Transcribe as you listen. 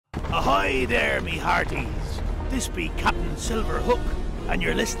Ahoy there, me hearties! This be Captain Silverhook, and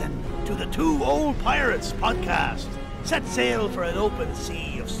you're listening to the Two Old Pirates podcast. Set sail for an open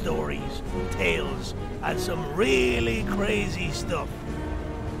sea of stories, tales, and some really crazy stuff.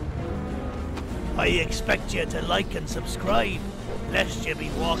 I expect you to like and subscribe, lest you be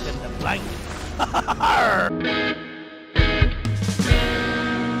walking the plank.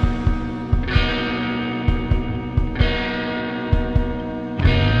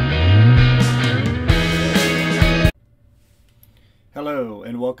 Hello,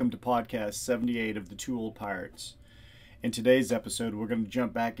 and welcome to podcast 78 of the Two Old Pirates. In today's episode, we're going to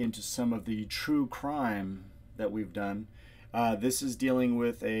jump back into some of the true crime that we've done. This is dealing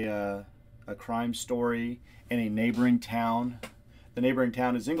with a crime story in a neighboring town. The neighboring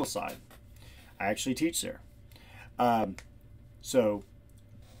town is Ingleside. I actually teach there. So,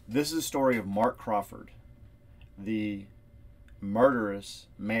 this is a story of Mark Crawford, the murderous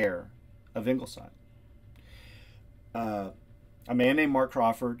mayor of Ingleside. A man named Mark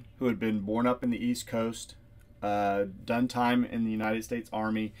Crawford, who had been born up in the East Coast, done time in the United States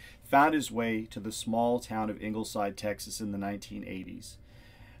Army, found his way to the small town of Ingleside, Texas in the 1980s.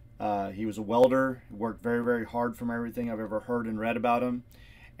 He was a welder, worked very, very hard from everything I've ever heard and read about him.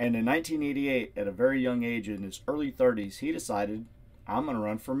 And in 1988, at a very young age, in his early 30s, he decided, I'm going to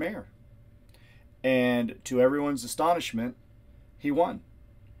run for mayor. And to everyone's astonishment, he won.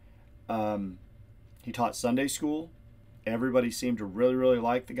 He taught Sunday school. Everybody seemed to really, really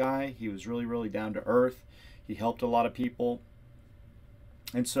like the guy. He was really, really down to earth. He helped a lot of people.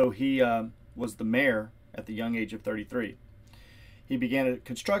 And so he was the mayor at the young age of 33. He began a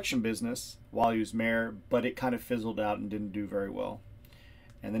construction business while he was mayor, but it kind of fizzled out and didn't do very well.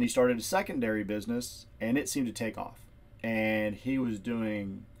 And then he started a secondary business, and it seemed to take off. And he was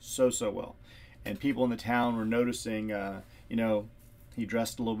doing so well. And people in the town were noticing, he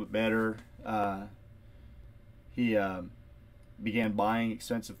dressed a little bit better. He began buying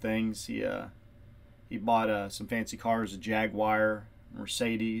expensive things. He bought some fancy cars, a Jaguar,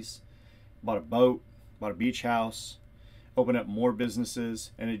 Mercedes, bought a boat, bought a beach house, opened up more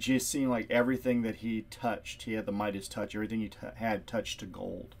businesses, and it just seemed like everything that he touched, he had the Midas touch, everything he had touched to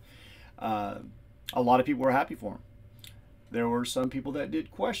gold. A lot of people were happy for him. There were some people that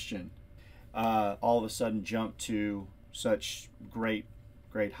did question. All of a sudden jumped to such great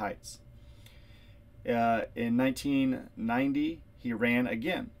heights. In 1990, he ran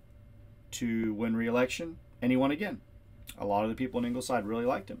again to win re-election, and he won again. A lot of the people in Ingleside really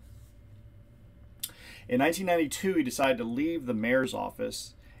liked him. In 1992, he decided to leave the mayor's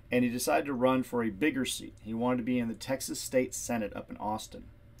office, and he decided to run for a bigger seat. He wanted to be in the Texas State Senate up in Austin.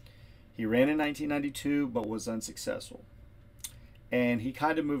 He ran in 1992, but was unsuccessful. And he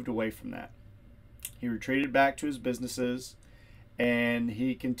kind of moved away from that. He retreated back to his businesses, and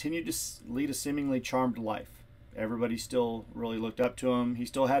he continued to lead a seemingly charmed life. Everybody still really looked up to him. He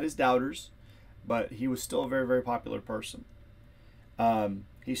still had his doubters, but he was still a very, very popular person.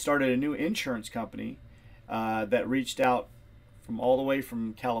 He started a new insurance company that reached out from all the way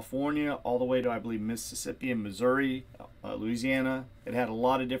from California all the way to, I believe, Mississippi and Missouri, Louisiana. It had a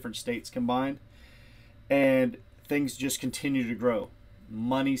lot of different states combined, and things just continued to grow.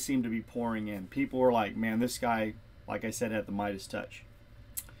 Money seemed to be pouring in. People were like, man, this guy, like I said, had the Midas touch.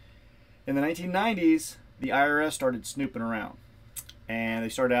 In the 1990s, the IRS started snooping around, and they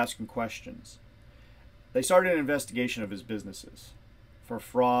started asking questions. They started an investigation of his businesses for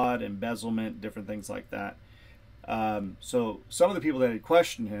fraud, embezzlement, different things like that. So some of the people that had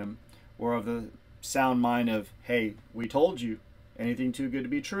questioned him were of the sound mind of, hey, we told you, anything too good to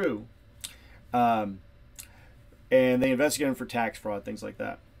be true. And they investigated him for tax fraud, things like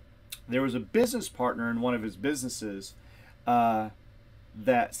that. There was a business partner in one of his businesses that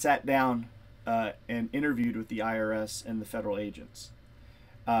sat down and interviewed with the IRS and the federal agents,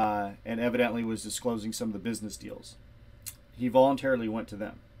 and evidently was disclosing some of the business deals. He voluntarily went to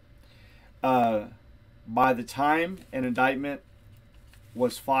them. By the time an indictment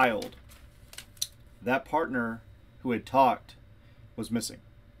was filed, that partner who had talked was missing.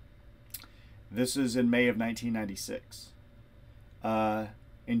 This is in May of 1996.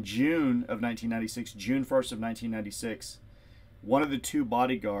 In June of 1996, June 1st of 1996, one of the two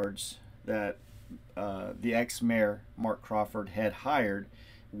bodyguards that the ex-mayor, Mark Crawford, had hired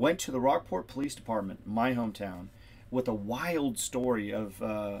went to the Rockport Police Department, my hometown, with a wild story of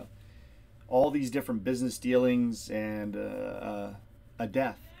all these different business dealings and a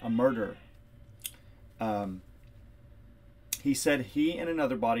death, a murder. He said he and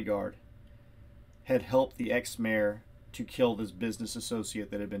another bodyguard had helped the ex-mayor to kill this business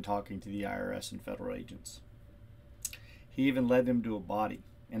associate that had been talking to the IRS and federal agents. He even led them to a body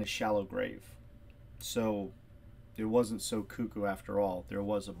in a shallow grave. So it wasn't so cuckoo after all. There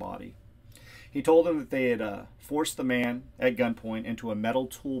was a body. He told them that they had forced the man at gunpoint into a metal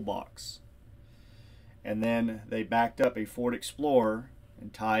toolbox. And then they backed up a Ford Explorer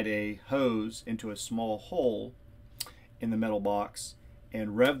and tied a hose into a small hole in the metal box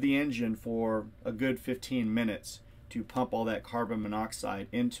and revved the engine for a good 15 minutes to pump all that carbon monoxide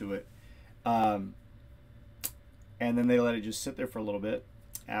into it. And then they let it just sit there for a little bit.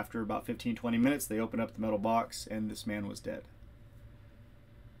 After about 15-20 minutes, they opened up the metal box and this man was dead.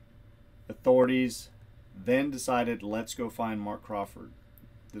 Authorities then decided, let's go find Mark Crawford.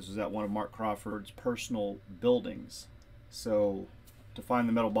 This was at one of Mark Crawford's personal buildings. So to find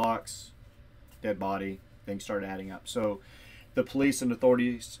the metal box, dead body, things started adding up. So the police and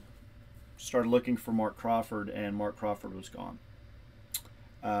authorities started looking for Mark Crawford, and Mark Crawford was gone.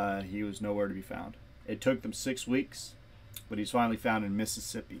 He was nowhere to be found. It took them 6 weeks, but he's finally found in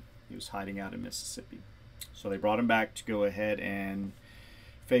Mississippi. He was hiding out in Mississippi. So they brought him back to go ahead and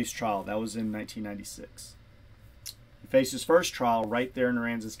face trial. That was in 1996. He faced his first trial right there in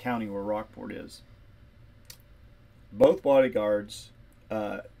Aransas County where Rockport is. Both bodyguards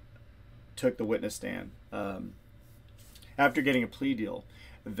took the witness stand. After getting a plea deal,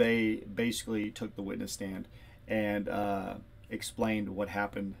 they basically took the witness stand and explained what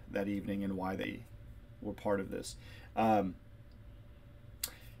happened that evening and why they were part of this. The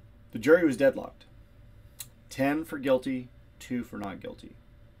jury was deadlocked. 10 for guilty, 2 for not guilty.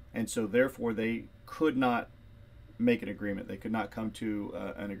 And so therefore they could not make an agreement. They could not come to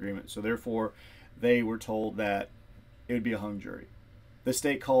an agreement. So therefore they were told that it would be a hung jury. The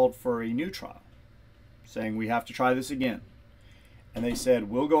state called for a new trial, saying we have to try this again. And they said,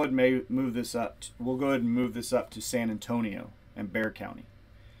 we'll go ahead and move this up. We'll go ahead and move this up to San Antonio and Bexar County.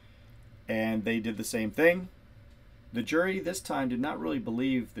 And they did the same thing. The jury this time did not really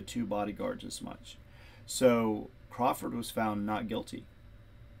believe the two bodyguards as much. So Crawford was found not guilty.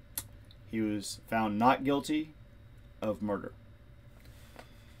 He was found not guilty of murder.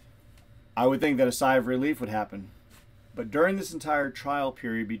 I would think that a sigh of relief would happen. But during this entire trial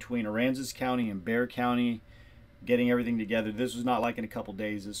period between Aransas County and Bexar County, getting everything together, this was not like in a couple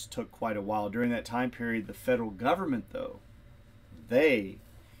days. This took quite a while. During that time period, the federal government, though, they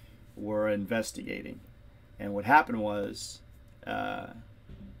were investigating. And what happened was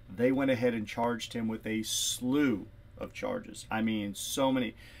they went ahead and charged him with a slew of charges. I mean, so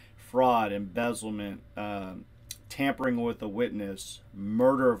many: fraud, embezzlement, tampering with a witness,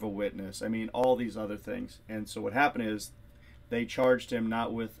 murder of a witness. I mean, all these other things. And so what happened is they charged him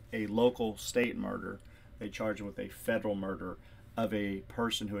not with a local state murder. They charged him with a federal murder of a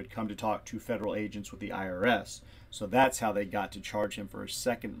person who had come to talk to federal agents with the IRS. So that's how they got to charge him for a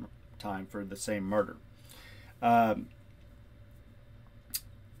second time for the same murder.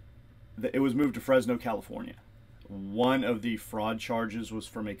 It was moved to Fresno, California. One of the fraud charges was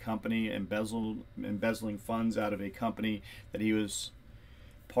from a company embezzling funds out of a company that he was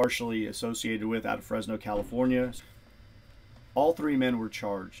partially associated with out of Fresno, California. All three men were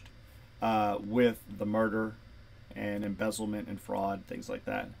charged with the murder and embezzlement and fraud, things like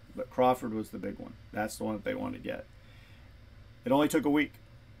that. But Crawford was the big one. That's the one that they wanted to get. It only took a week.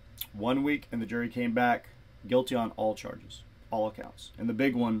 1 week, and the jury came back guilty on all charges, all accounts. And the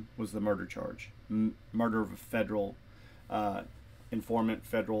big one was the murder charge. Murder of a federal informant,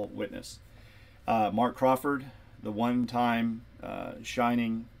 federal witness. Mark Crawford, the one-time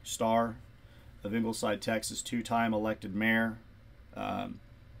shining star of Ingleside, Texas, two-time elected mayor,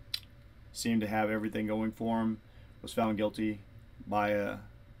 seemed to have everything going for him, was found guilty by a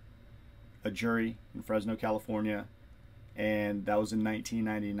jury in Fresno, California, and that was in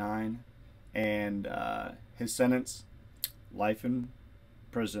 1999. And his sentence, life in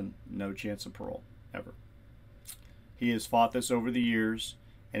prison, no chance of parole, ever. He has fought this over the years,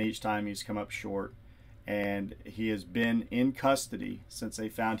 and each time he's come up short. And he has been in custody since they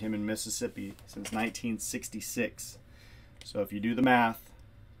found him in Mississippi, since 1966. So if you do the math,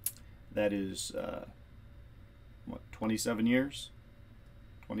 that is, 27 years?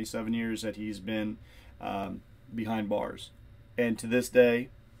 27 years that he's been behind bars. And to this day,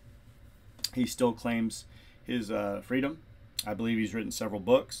 he still claims his freedom. I believe he's written several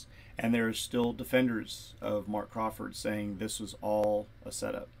books, and there are still defenders of Mark Crawford saying this was all a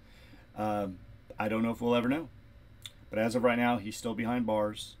setup. I don't know if we'll ever know. But as of right now, he's still behind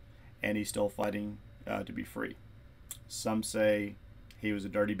bars, and he's still fighting to be free. Some say he was a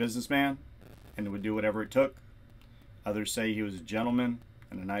dirty businessman and would do whatever it took. Others say he was a gentleman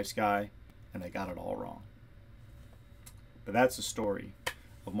and a nice guy, and they got it all wrong. But that's the story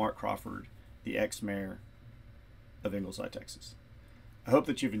of Mark Crawford, the ex-mayor of Ingleside, Texas. I hope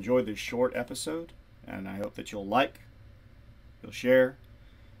that you've enjoyed this short episode, and I hope that you'll like, you'll share,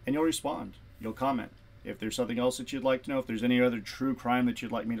 and you'll respond. You'll comment. If there's something else that you'd like to know, if there's any other true crime that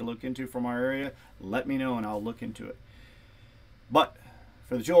you'd like me to look into from our area, let me know and I'll look into it. But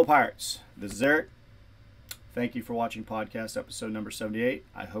for the Two Old Pirates, this is Eric. Thank you for watching podcast episode number 78.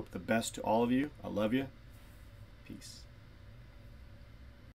 I hope the best to all of you. I love you. Peace.